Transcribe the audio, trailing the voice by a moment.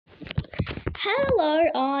Hello,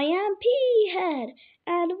 I am P-Head,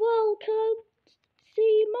 and welcome to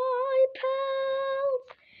see my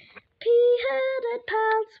pals. P-Head and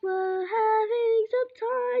pals were having some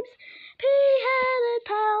times. P-Head and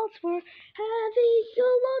pals were having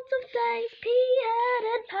a lot of days. P-Head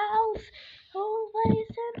and pals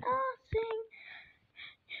always and nothing.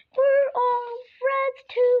 We're all friends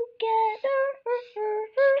together.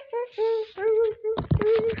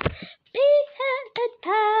 P-Head and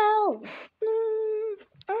pals.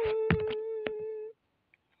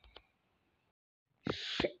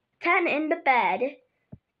 10 in the bed.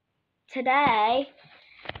 Today,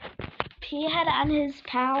 P-Head and his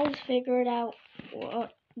pals figured out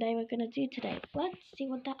what they were going to do today. Let's see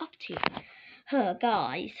what they're up to.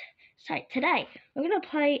 Guys. So today, we're going to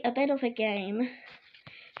play a bit of a game.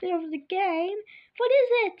 What is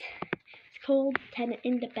it? It's called 10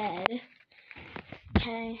 in the bed.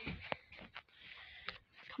 Okay.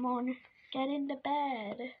 Come on, get in the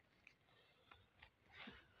bed.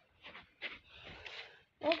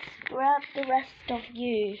 Let's grab the rest of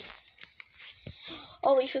you.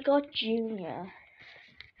 Oh, we forgot Junior.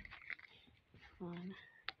 Come on.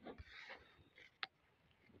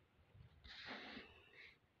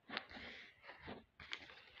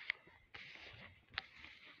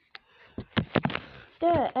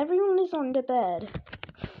 There, everyone is on the bed.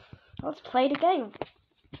 Let's play the game.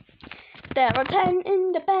 There are 10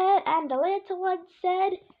 in the bed, and the little one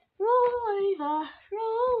said, roll over,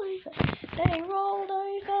 roll over. They rolled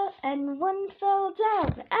over, and one fell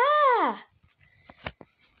down. Ah!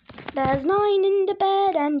 There's 9 in the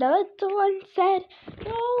bed, and the little one said,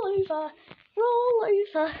 roll over, roll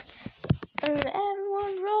over. And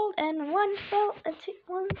everyone rolled, and one fell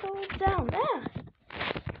down. Ah!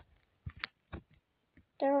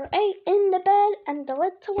 There were 8 in the bed, and the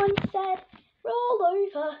little one said, roll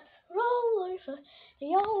over, roll over. They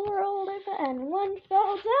all rolled over, and one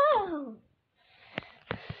fell down.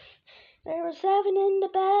 There were 7 in the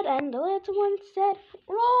bed, and the little one said,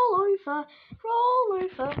 roll over, roll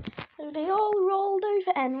over. So they all rolled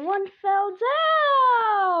over, and one fell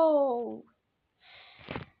down.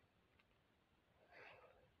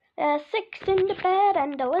 There were 6 in the bed,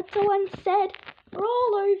 and the little one said,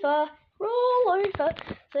 roll over, roll over.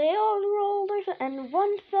 So they all rolled over, and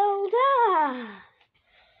one fell down.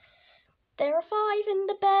 There were 5 in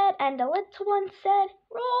the bed, and the little one said,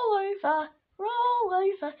 roll over, roll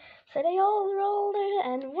over. So they all rolled over,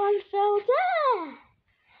 and one fell down.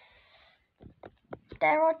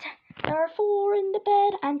 There were 4 in the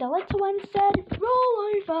bed, and the little one said, roll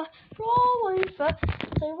over, roll over.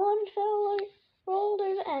 So one rolled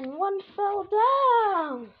over, and one fell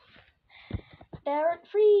down. There were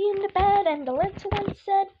 3 in the bed, and the little one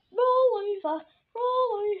said, roll over,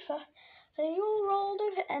 roll over. So they all rolled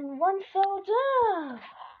over, and one fell down.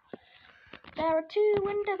 There were 2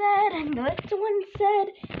 in the bed, and the little one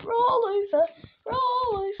said, roll over,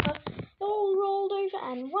 roll over. They all rolled over,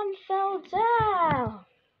 and one fell down.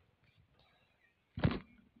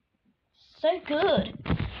 So good.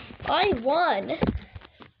 I won.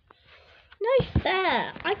 No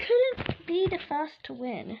fair. I couldn't be the first to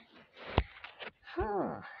win.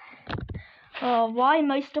 Oh, why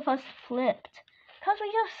most of us flipped? Because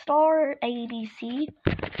we just started ABC.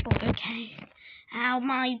 But okay. Ow,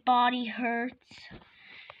 my body hurts.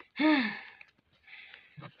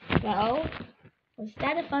 Well, was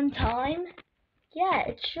that a fun time? Yeah,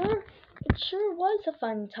 it sure was a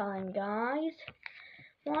fun time, guys.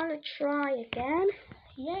 Want to try again?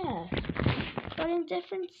 Yeah. But in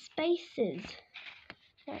different spaces.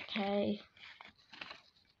 Okay.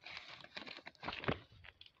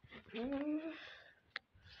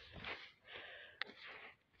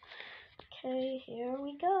 Okay, here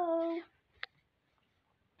we go.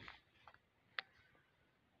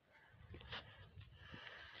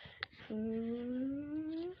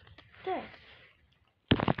 There.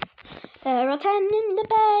 There are 10 in the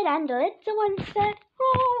bed, and the little one said,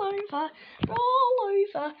 roll over, roll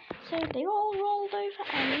over. So they all rolled over,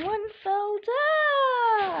 and one fell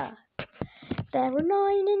down. There were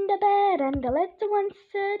 9 in the bed, and the little one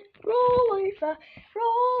said, roll over,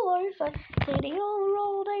 roll over. So they all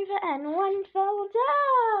rolled over, and one fell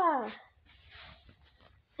down.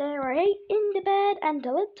 There were 8 in the bed, and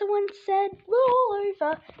the little one said, roll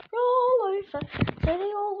over, roll over. So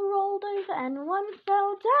they all rolled over, and one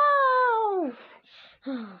fell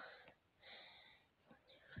down.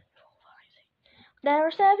 There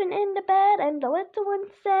were 7 in the bed, and the little one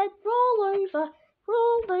said, roll over,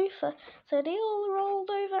 roll over. So they all rolled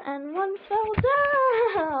over, and one fell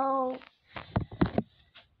down.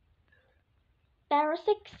 There were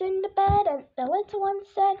 6 in the bed, and the little one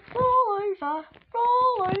said, roll over,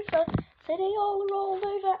 roll over. So they they all rolled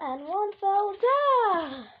over and one fell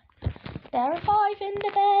down. There were 5 in the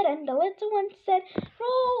bed and the little one said,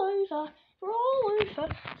 roll over, roll over.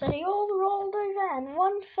 So they all rolled over and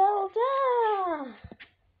one fell down.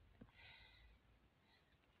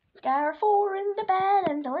 There were 4 in the bed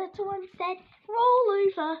and the little one said, roll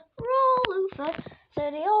over, roll over. So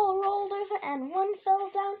they all rolled over and one fell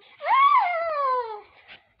down. Ah!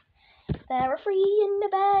 There were 3 in the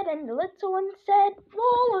bed and the little one said,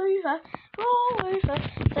 roll over, roll over.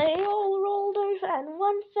 So they all rolled over and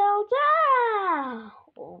one fell down.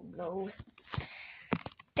 Oh no.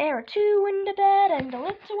 There were 2 in the bed and the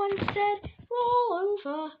little one said, roll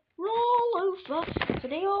over, roll over. So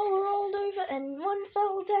they all rolled over and one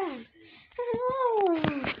fell down. Oh.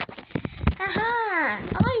 Aha!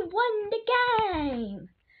 I won the game!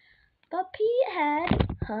 But Pete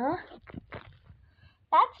had... Huh?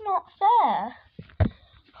 That's not fair.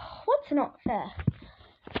 What's not fair?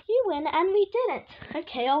 You win and we didn't.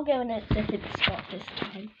 Okay, I'll go in a different spot this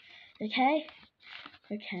time. Okay?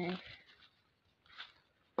 Okay.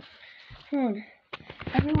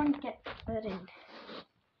 Everyone get put in.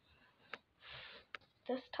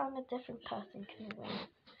 This time a different person can win.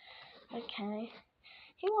 Okay.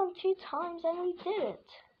 He won 2 times and we did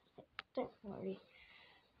it. Don't worry.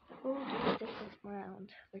 We'll do a different round.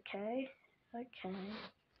 Okay? Okay.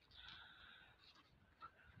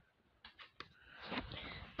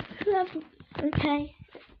 Okay.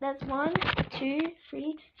 That's 1, 2,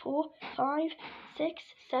 3, 4, 5, 6,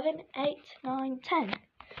 7, 8, 9, 10.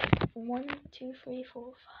 1, 2, 3, 4,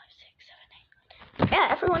 5, 6, 7, 8. Yeah,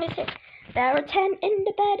 everyone is here. There are 10 in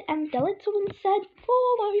the bed, and the little one said,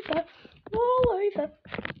 roll over, roll over.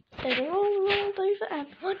 So they all rolled over, and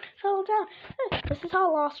one fell down. This is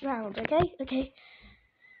our last round, okay? Okay.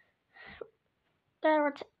 There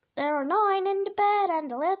are 9 in the bed,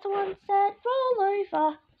 and the little one said, roll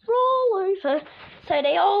over, roll over. So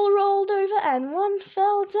they all rolled over, and one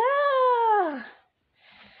fell down.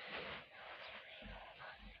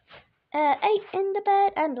 8 in the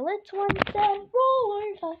bed, and the little one said, roll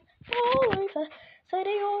over, roll over. So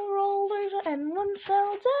they all rolled over, and one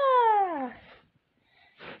fell down.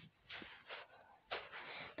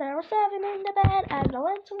 There were 7 in the bed, and the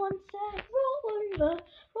little one said, roll over,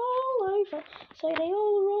 roll over. So they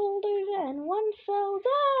all rolled over, and one fell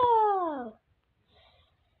down.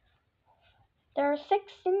 There are 6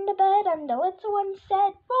 in the bed, and the little one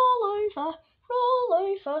said, roll over, roll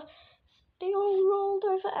over. They all rolled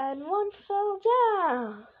over, and one fell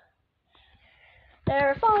down. There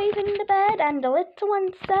are 5 in the bed, and the little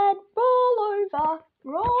one said, roll over,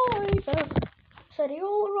 roll over. So they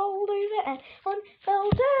all rolled over, and one fell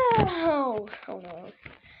down. Oh no.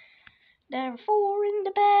 There were 4 in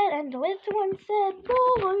the bed, and the little one said,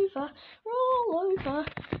 roll over, roll over.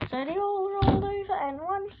 So they all rolled over, and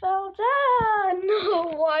one fell down.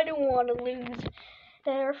 No, I don't want to lose.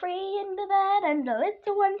 There were 3 in the bed, and the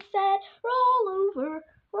little one said, roll over,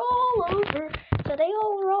 roll over. So they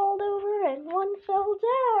all rolled over, and one fell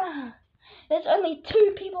down. There's only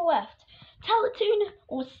 2 people left, Teletoon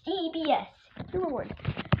or CBS. Who will win?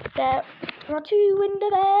 There were 2 in the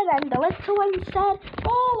bed, and the little one said,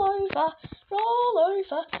 roll over, roll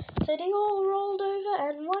over. So they all rolled over,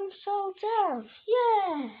 and one fell down.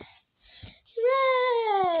 Yeah!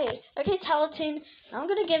 Hooray! Okay, Teletoon, I'm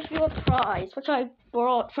gonna give you a prize, which I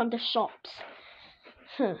brought from the shops.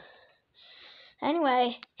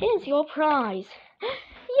 Anyway, here's your prize.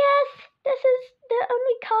 Yes! This is the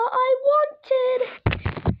only car I wanted!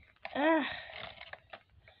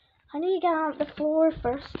 I need to get on the floor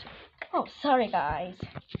first. Oh, sorry guys.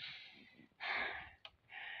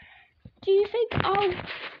 Do you think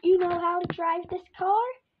you know how to drive this car?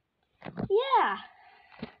 Yeah.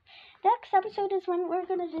 Next episode is when we're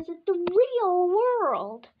gonna visit the real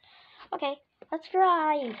world. Okay, let's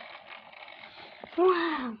drive.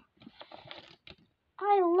 Wow.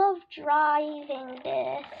 I love driving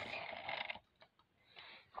this.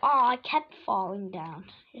 Oh, I kept falling down.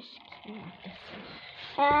 Just kidding.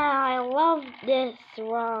 I love this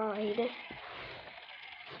ride.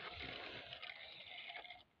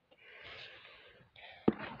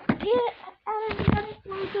 Here, and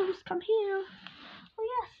logos come here. Oh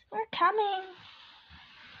yes, we're coming.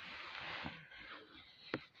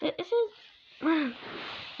 This is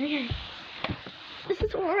okay. This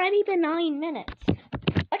has already been 9 minutes.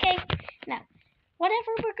 Okay, now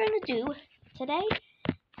whatever we're gonna do today,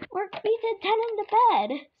 we did 10 in the bed.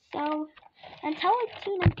 So, and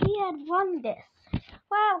Teletoon and P had won this.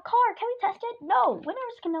 Wow, car, can we test it? No,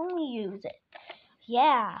 winners can only use it.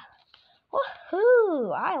 Yeah.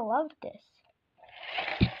 Woohoo! I love this.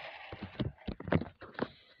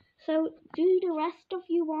 So, do the rest of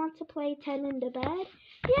you want to play 10 in the bed?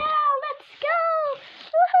 Yeah, let's go!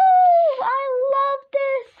 Woohoo! I love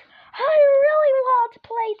this! I really want to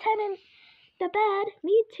play 10 in the bed.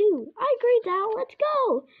 Me too. I agree, Dal. Let's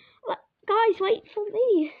go! Guys, wait for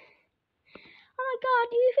me. Oh my god,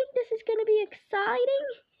 do you think this is going to be exciting?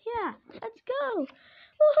 Yeah, let's go.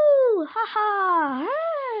 Woohoo! Haha!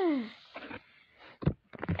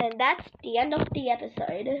 And that's the end of the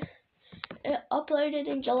episode. Uploaded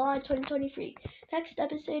in July 2023. Next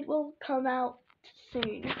episode will come out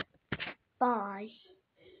soon. Bye.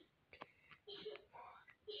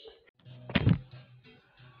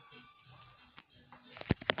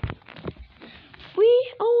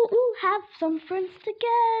 We all have some friends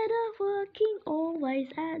together, working always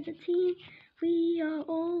as a team. We are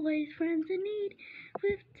always friends in need,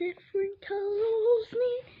 with different colors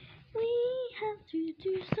need. We have to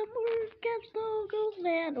do some work at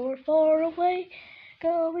Legoland or far away,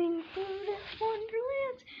 going through the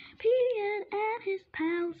wonderlands. Peanut and his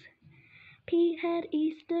pals. Peahead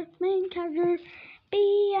is the main character.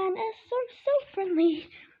 B and S are so friendly.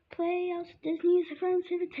 Playhouse, Disney's friends,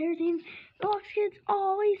 entertaining. Fox Kids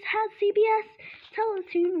always has CBS.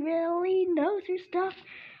 Teletoon really knows her stuff.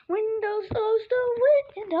 Windows knows the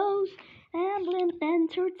windows. Amblin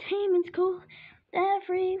Entertainment's cool.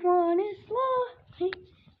 Everyone is lovely.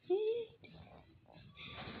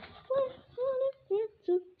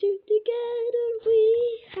 Together we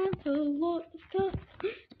have a lot of fun.